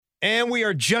And we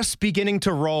are just beginning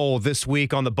to roll this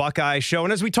week on the Buckeye Show.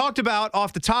 And as we talked about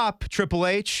off the top, Triple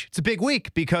H, it's a big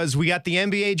week because we got the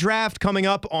NBA draft coming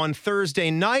up on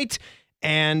Thursday night.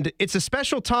 And it's a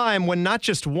special time when not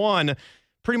just one,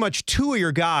 pretty much two of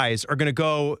your guys are going to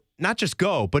go, not just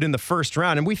go, but in the first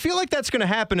round. And we feel like that's going to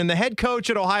happen. And the head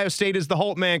coach at Ohio State is the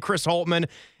Holt-Mann, Chris Holtmann.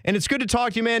 And it's good to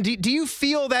talk to you, man. Do you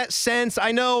feel that sense?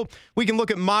 I know we can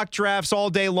look at mock drafts all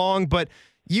day long, but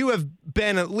you have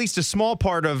been at least a small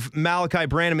part of Malachi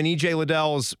Branham and E.J.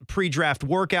 Liddell's pre-draft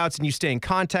workouts, and you stay in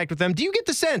contact with them. Do you get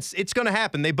the sense it's going to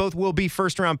happen? They both will be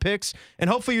first-round picks, and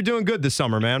hopefully you're doing good this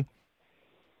summer, man.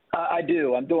 I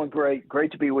do. I'm doing great.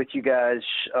 Great to be with you guys.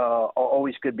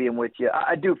 Always good being with you.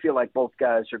 I do feel like both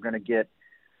guys are going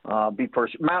to be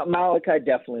first. Malachi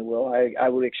definitely will. I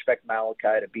would expect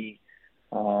Malachi to be,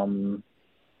 well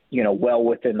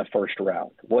within the first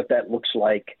round. What that looks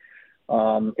like.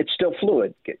 It's still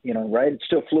fluid, right? It's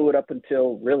still fluid up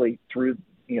until really through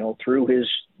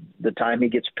the time he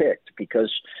gets picked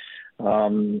because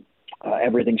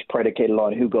everything's predicated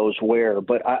on who goes where.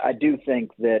 But I do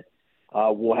think that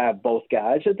we'll have both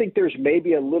guys. I think there's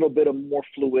maybe a little bit of more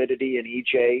fluidity in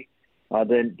EJ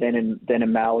than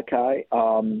in Malachi.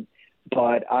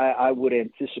 But I would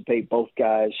anticipate both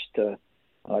guys to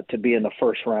be in the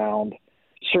first round.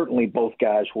 Certainly both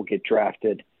guys will get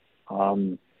drafted.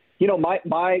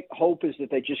 My hope is that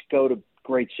they just go to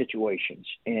great situations,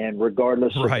 and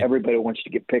regardless of everybody wants to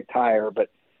get picked higher, but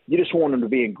you just want them to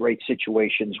be in great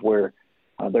situations where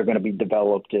they're going to be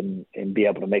developed and be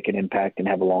able to make an impact and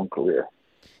have a long career.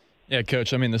 Yeah,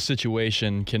 Coach, I mean, the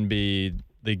situation can be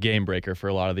the game breaker for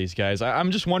a lot of these guys.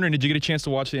 I'm just wondering, did you get a chance to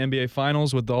watch the NBA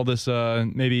Finals with all this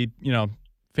family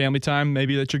time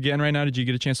maybe that you're getting right now? Did you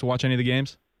get a chance to watch any of the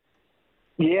games?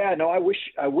 Yeah, no, I wish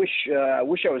I was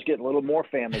getting a little more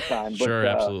family time. But, sure,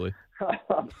 absolutely.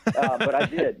 But I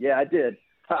did. Yeah, I did.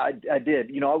 I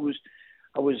did.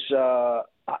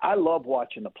 I love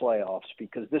watching the playoffs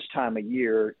because this time of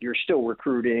year you're still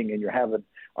recruiting and you're having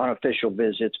unofficial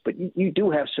visits, but you do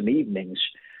have some evenings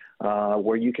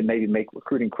where you can maybe make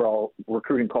recruiting calls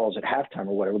at halftime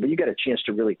or whatever. But you got a chance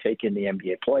to really take in the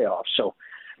NBA playoffs. So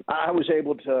I was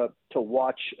able to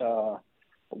watch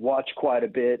quite a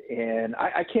bit, and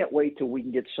I can't wait till we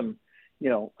can get some,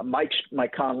 Mike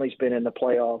Conley's been in the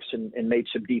playoffs and made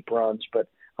some deep runs, but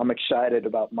I'm excited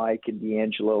about Mike and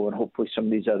D'Angelo and hopefully some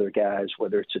of these other guys,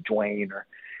 whether it's a Dwayne or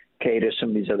Kata, some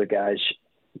of these other guys,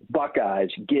 Buckeyes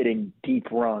getting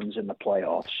deep runs in the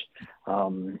playoffs.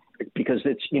 Because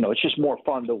it's just more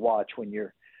fun to watch when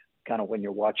you're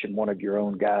watching one of your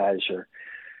own guys or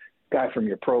guy from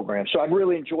your program. So I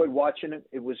really enjoyed watching it.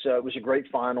 It was a great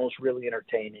finals, really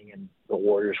entertaining, and the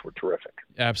Warriors were terrific.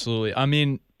 Absolutely. I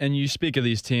mean, and you speak of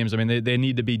these teams. I mean, they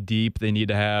need to be deep. They need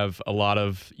to have a lot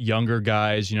of younger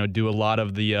guys, do a lot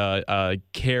of the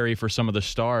carry for some of the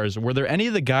stars. Were there any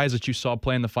of the guys that you saw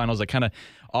play in the finals that kind of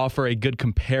offer a good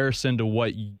comparison to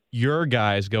what your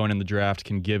guys going in the draft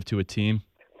can give to a team?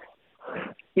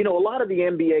 A lot of the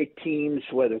NBA teams,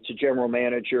 whether it's a general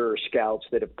manager or scouts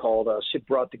that have called us, have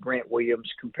brought the Grant Williams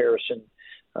comparison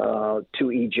to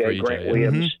EJ. Grant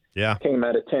Williams came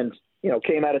out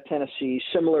of Tennessee,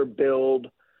 similar build,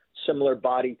 similar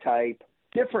body type,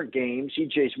 different games.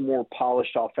 EJ's more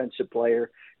polished offensive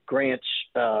player. Grant's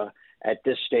at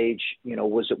this stage,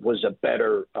 was a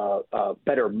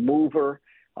better mover.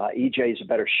 EJ's a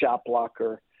better shot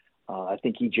blocker. I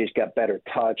think EJ's got better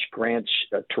touch. Grant's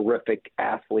a terrific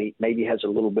athlete, maybe has a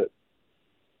little bit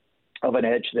of an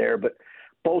edge there, but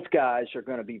both guys are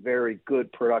going to be very good,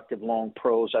 productive, long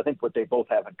pros. I think what they both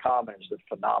have in common is they're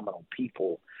phenomenal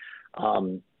people.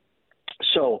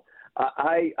 So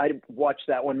I watched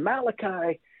that one.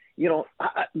 Malachi,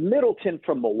 Middleton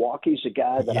from Milwaukee is a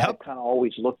guy that I kind of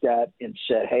always looked at and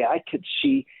said, hey, I could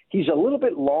see he's a little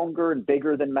bit longer and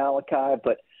bigger than Malachi,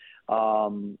 but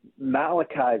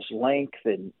Malachi's length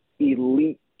and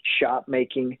elite shot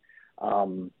making,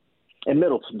 and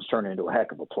Middleton's turned into a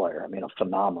heck of a player. I mean, a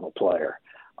phenomenal player.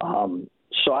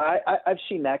 So I've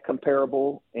seen that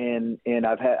comparable, and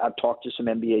I've talked to some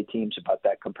NBA teams about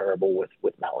that comparable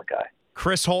with Malachi.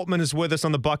 Chris Holtmann is with us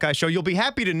on the Buckeye Show. You'll be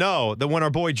happy to know that when our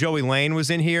boy Joey Lane was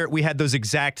in here, we had those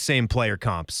exact same player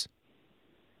comps.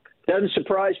 Doesn't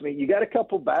surprise me. You got a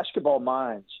couple basketball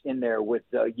minds in there with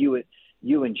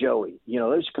you and Joey.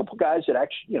 There's a couple guys that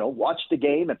actually, watch the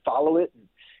game and follow it.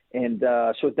 And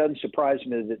so it doesn't surprise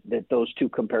me that those two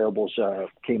comparables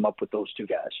came up with those two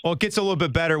guys. Well, it gets a little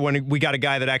bit better when we got a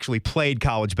guy that actually played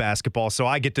college basketball, so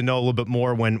I get to know a little bit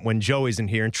more when Joey's in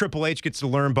here. And Triple H gets to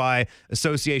learn by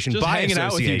association, just by hanging association.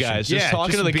 out with you guys, just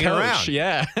talking to the coach. Around.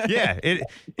 Yeah. Yeah,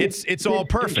 it's all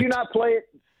perfect. Did you not play it?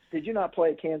 Did you not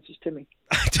play at Kansas, Timmy?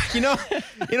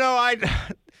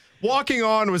 Walking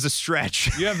on was a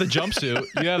stretch. You have the jumpsuit.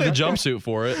 You have the jumpsuit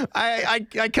for it.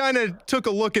 I kind of took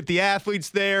a look at the athletes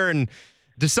there and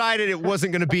decided it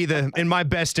wasn't going to be in my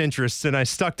best interests, and I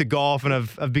stuck to golf, and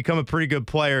I've become a pretty good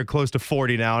player, close to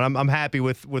 40 now, and I'm happy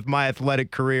with my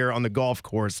athletic career on the golf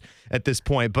course at this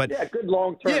point. But yeah, good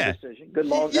long-term decision. That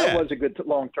was a good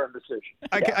long-term decision.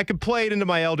 I could play it into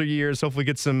my elder years, hopefully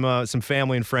get some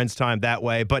family and friends time that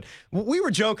way. But we were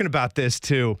joking about this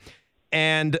too.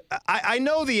 And I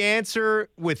know the answer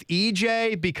with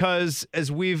EJ because, as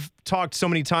we've talked so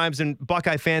many times, and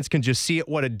Buckeye fans can just see it,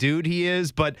 what a dude he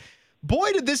is. But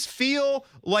boy, did this feel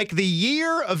like the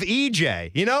year of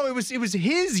EJ. It was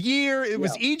his year. It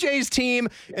was EJ's team.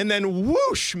 And then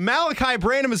whoosh, Malachi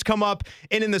Branham has come up.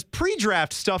 And in this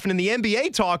pre-draft stuff and in the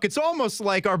NBA talk, it's almost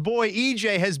like our boy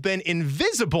EJ has been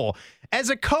invisible. As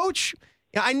a coach,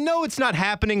 I know it's not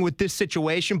happening with this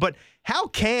situation, but how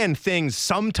can things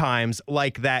sometimes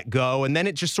like that go? And then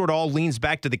it just sort of all leans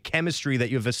back to the chemistry that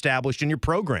you've established in your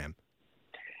program.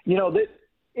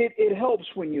 It helps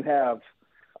when you have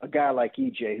a guy like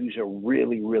EJ who's a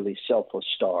really, really selfless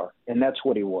star. And that's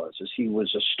what he was, is he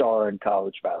was a star in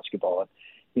college basketball.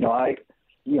 And, I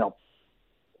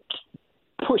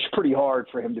pushed pretty hard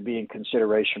for him to be in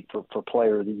consideration for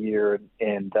Player of the Year.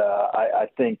 And I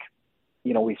think,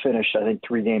 we finished,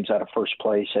 3 games out of first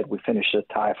place. Had we finished a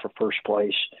tie for first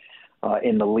place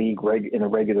in the league in the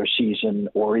regular season,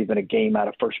 or even a game out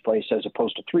of first place as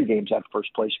opposed to 3 games out of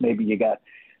first place, maybe you got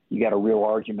a real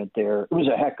argument there. It was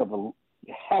a heck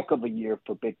of a year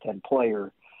for Big Ten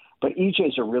player, but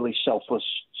EJ's a really selfless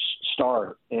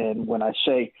star. And when I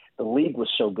say the league was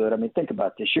so good, think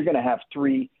about this. You're going to have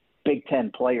 3 Big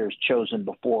Ten players chosen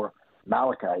before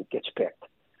Malachi gets picked.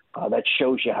 That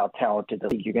shows you how talented the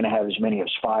league. You're going to have as many as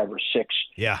 5 or 6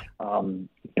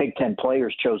 Big Ten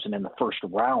players chosen in the first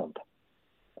round.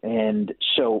 And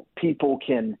so people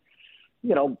can,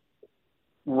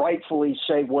 rightfully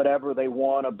say whatever they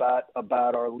want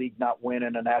about our league not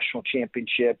winning a national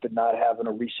championship and not having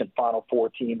a recent Final Four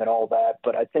team and all that.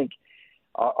 But I think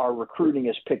our recruiting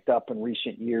has picked up in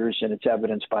recent years, and it's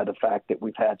evidenced by the fact that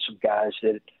we've had some guys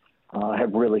that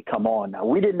have really come on. Now,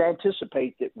 we didn't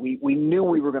anticipate that. We knew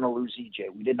we were going to lose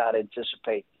EJ. We did not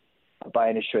anticipate by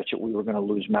any stretch that we were going to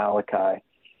lose Malachi,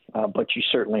 but you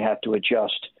certainly have to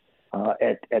adjust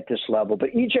at this level. But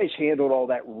EJ's handled all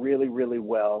that really, really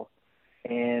well,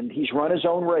 and he's run his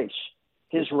own race.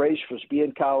 His race was be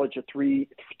in college for 3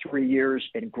 years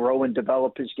and grow and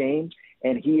develop his game,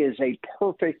 and he is a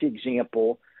perfect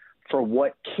example for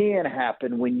what can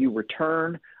happen when you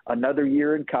return another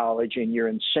year in college and you're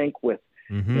in sync with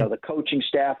the coaching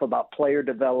staff about player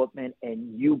development,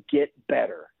 and you get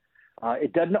better.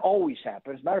 It doesn't always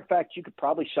happen. As a matter of fact, you could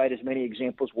probably cite as many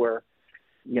examples where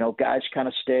guys kind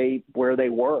of stay where they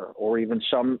were, or even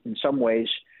in some ways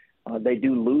they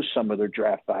do lose some of their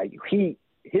draft value.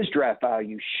 His draft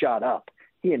value shot up.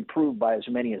 He improved by as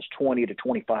many as 20 to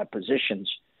 25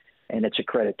 positions, and it's a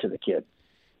credit to the kid.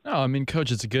 No,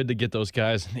 Coach, it's good to get those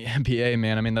guys in the NBA,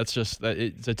 man.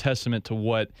 It's a testament to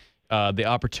what the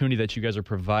opportunity that you guys are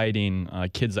providing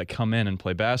kids that come in and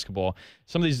play basketball.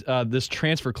 Some of these, this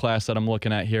transfer class that I'm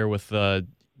looking at here with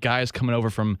guys coming over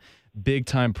from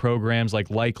big-time programs like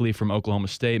Likely from Oklahoma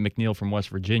State, McNeil from West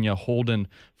Virginia, Holden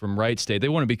from Wright State. They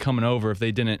wouldn't be coming over if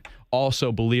they didn't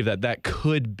also believe that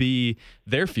could be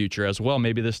their future as well.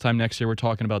 Maybe this time next year we're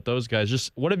talking about those guys.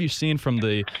 Just what have you seen from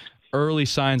the early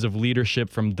signs of leadership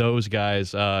from those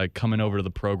guys coming over to the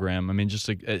program? Just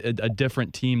a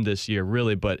different team this year,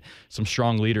 really, but some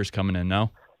strong leaders coming in,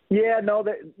 no? Yeah,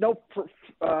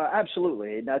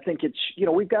 absolutely. And I think it's,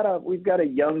 we've got a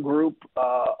young group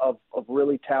of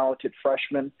really talented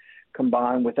freshmen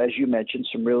combined with, as you mentioned,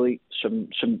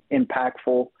 some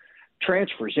impactful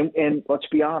transfers. And let's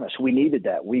be honest, we needed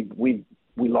that. We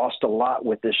lost a lot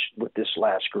with this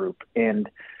last group. And,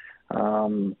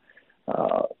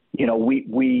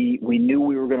 we knew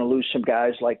we were going to lose some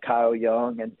guys like Kyle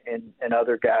Young and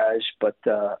other guys, but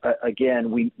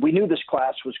again, we knew this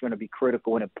class was going to be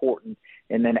critical and important,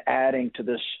 and then adding to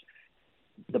this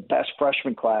the best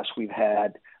freshman class we've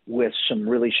had with some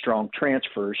really strong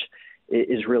transfers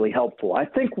is really helpful. I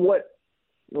think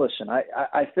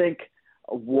I think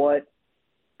what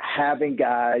having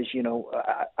guys,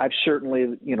 I've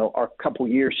certainly, our couple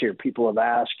years here, people have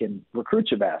asked and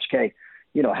recruits have asked, hey,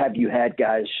 have you had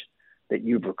guys that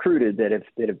you've recruited that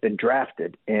have been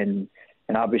drafted? And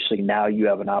obviously now you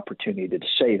have an opportunity to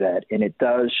say that. And it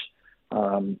does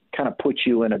kind of put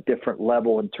you in a different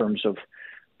level in terms of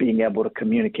being able to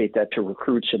communicate that to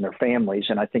recruits and their families.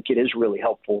 And I think it is really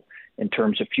helpful in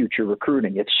terms of future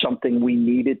recruiting. It's something we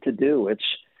needed to do.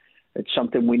 it's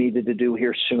something we needed to do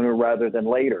here sooner rather than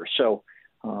later. So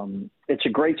it's a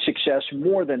great success.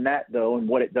 More than that, though, and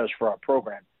what it does for our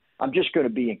program, I'm just going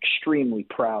to be extremely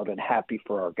proud and happy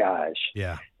for our guys.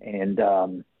 Yeah. And,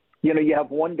 you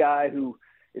have one guy who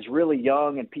is really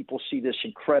young and people see this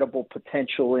incredible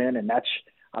potential in, and that's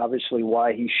obviously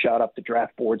why he shot up the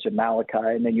draft boards in Malachi.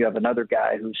 And then you have another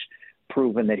guy who's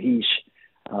proven that he's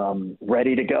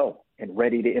ready to go and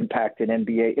ready to impact an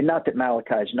NBA. And not that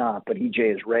Malachi's not, but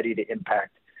EJ is ready to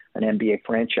impact an NBA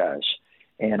franchise.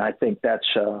 And I think that's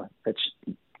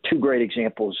two great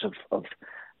examples of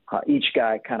each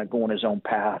guy kind of going his own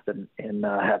path and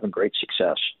having great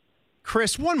success.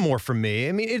 Chris, one more from me.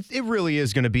 I mean, it really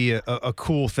is going to be a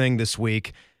cool thing this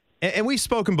week. And we've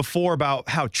spoken before about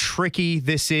how tricky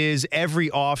this is every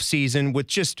offseason with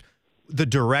just the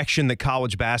direction that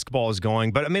college basketball is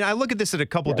going. But, I mean, I look at this at a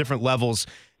couple different levels.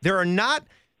 There are not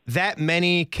that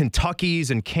many Kentuckys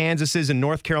and Kansases and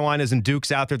North Carolinas and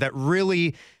Dukes out there that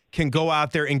really can go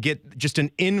out there and get just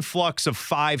an influx of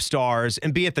 5 stars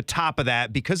and be at the top of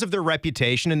that because of their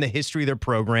reputation and the history of their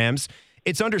programs.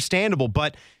 It's understandable,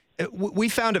 but we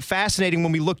found it fascinating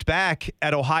when we looked back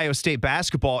at Ohio State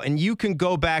basketball, and you can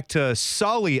go back to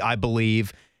Sully, I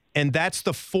believe, and that's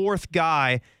the 4th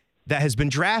guy that has been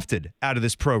drafted out of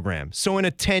this program. So in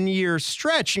a 10-year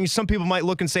stretch, and some people might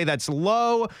look and say that's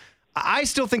low. I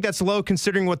still think that's low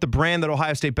considering what the brand that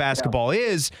Ohio State basketball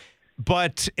is.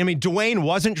 But, I mean, Dwayne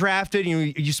wasn't drafted.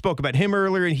 You spoke about him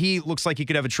earlier, and he looks like he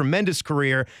could have a tremendous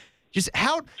career. Just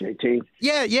how JT.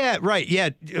 Yeah, right. Yeah,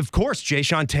 of course,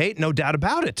 Jayshawn Tate, no doubt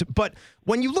about it. But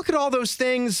when you look at all those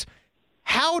things,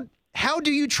 how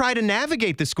do you try to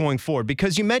navigate this going forward?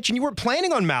 Because you mentioned you weren't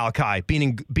planning on Malachi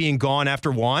being gone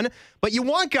after 1, but you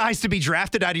want guys to be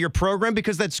drafted out of your program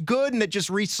because that's good and it just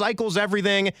recycles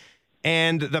everything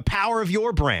and the power of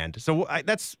your brand. So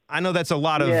I know that's a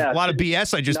lot of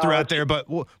BS I just threw out there, but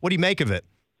what do you make of it?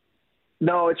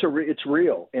 No, it's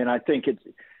real, and I think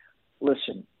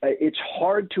listen, it's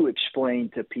hard to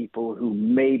explain to people who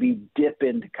maybe dip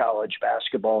into college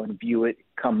basketball and view it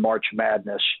come March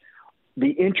Madness,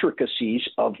 the intricacies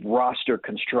of roster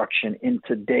construction in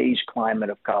today's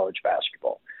climate of college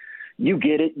basketball. You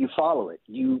get it, you follow it.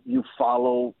 You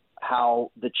follow how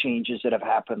the changes that have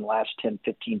happened last 10,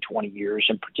 15, 20 years,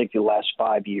 in particular last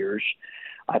 5 years.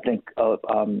 I think a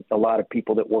lot of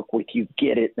people that work with you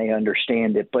get it and they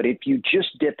understand it. But if you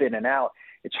just dip in and out,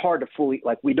 it's hard to fully,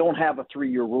 we don't have a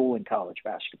 3-year rule in college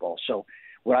basketball. So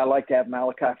would I like to have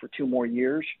Malachi for 2 more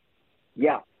years?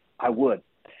 Yeah, I would.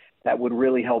 That would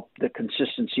really help the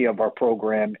consistency of our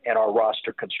program and our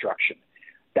roster construction.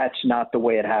 That's not the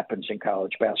way it happens in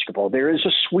college basketball. There is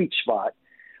a sweet spot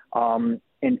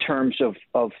in terms of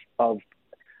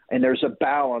and there's a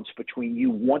balance between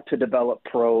you want to develop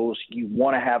pros, you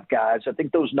want to have guys. I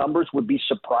think those numbers would be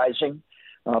surprising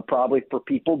probably for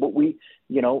people, but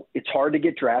it's hard to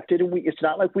get drafted, and it's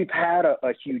not like we've had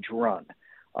a huge run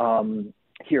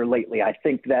here lately. I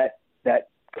think that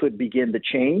could begin to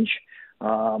change.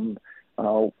 And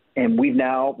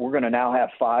we're going to now have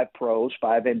 5 pros,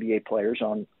 5 NBA players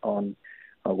on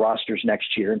rosters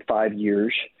next year in 5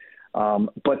 years.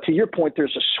 But to your point,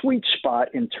 there's a sweet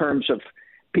spot in terms of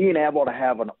being able to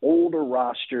have an older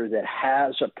roster that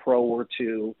has a pro or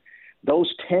 2.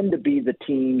 Those tend to be the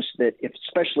teams that,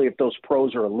 especially if those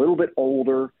pros are a little bit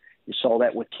older, you saw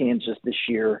that with Kansas this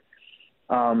year,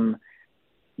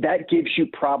 that gives you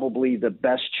probably the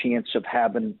best chance of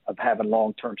having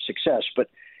long-term success. But,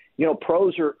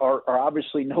 pros are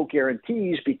obviously no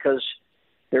guarantees because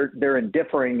they're in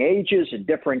differing ages and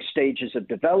differing stages of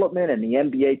development, and the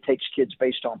NBA takes kids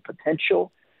based on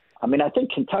potential. I mean, I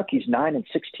think Kentucky's 9 and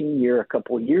 16 year a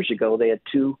couple of years ago, they had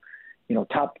 2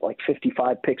 top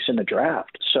 55 picks in the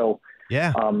draft. So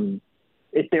yeah, I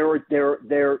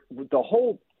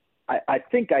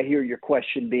think I hear your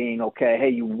question being, okay, hey,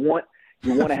 you want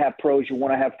to have pros, you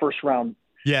want to have first round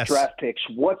draft picks.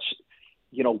 What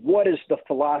is the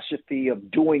philosophy of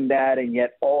doing that and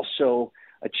yet also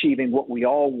achieving what we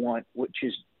all want, which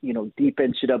is, deep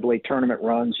NCAA tournament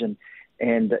runs and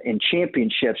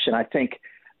championships. And I think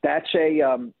that's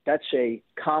a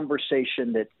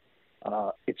conversation that,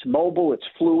 it's mobile, it's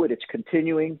fluid, it's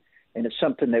continuing, and it's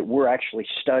something that we're actually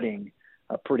studying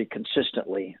pretty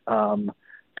consistently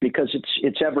because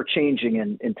it's ever changing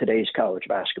in today's college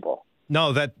basketball.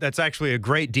 No, that's actually a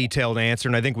great detailed answer,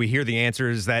 and I think we hear the answer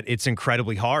is that it's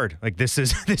incredibly hard. Like this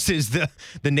is the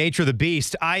nature of the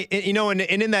beast. And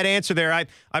in that answer there,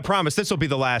 I promise this will be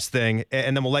the last thing,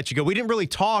 and then we'll let you go. We didn't really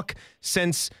talk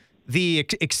since the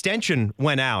extension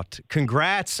went out.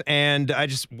 Congrats, and I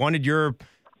just wanted your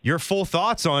full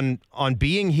thoughts on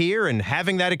being here and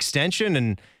having that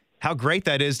extension how great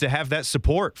that is to have that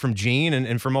support from Gene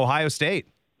and from Ohio State.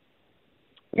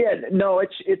 Yeah, no,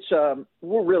 it's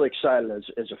we're really excited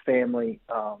as a family.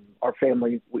 Our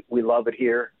family, we love it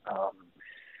here.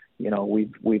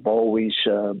 We've always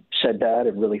said that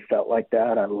and really felt like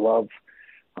that. I love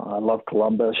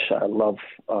Columbus. I love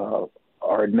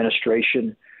our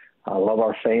administration. I love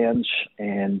our fans,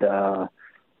 and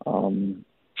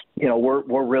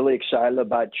we're really excited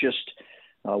about just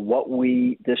what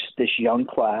this young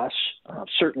class.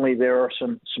 Certainly, there are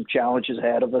some challenges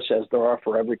ahead of us, as there are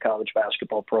for every college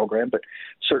basketball program. But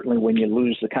certainly, when you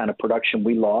lose the kind of production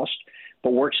we lost,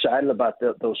 but we're excited about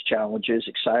those challenges.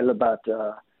 Excited about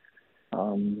the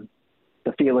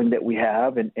feeling that we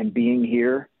have and being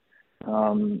here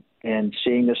and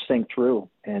seeing this thing through.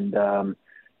 And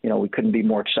we couldn't be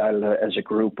more excited as a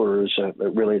group or as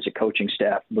a coaching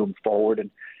staff moving forward. And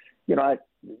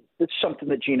it's something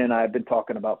that Gina and I have been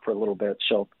talking about for a little bit.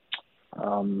 So,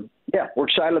 we're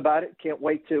excited about it. Can't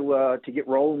wait to get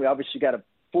rolling. We obviously got a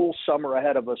full summer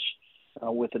ahead of us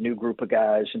with a new group of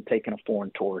guys and taking a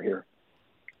foreign tour here.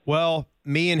 Well,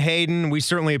 me and Hayden, we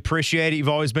certainly appreciate it. You've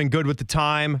always been good with the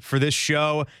time for this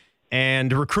show.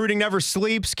 And recruiting never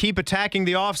sleeps. Keep attacking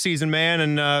the offseason, man.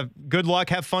 And good luck.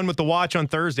 Have fun with the watch on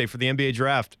Thursday for the NBA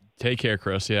draft. Take care,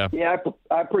 Chris. Yeah. Yeah,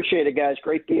 I appreciate it, guys.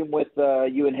 Great being with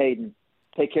you and Hayden.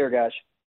 Take care, guys.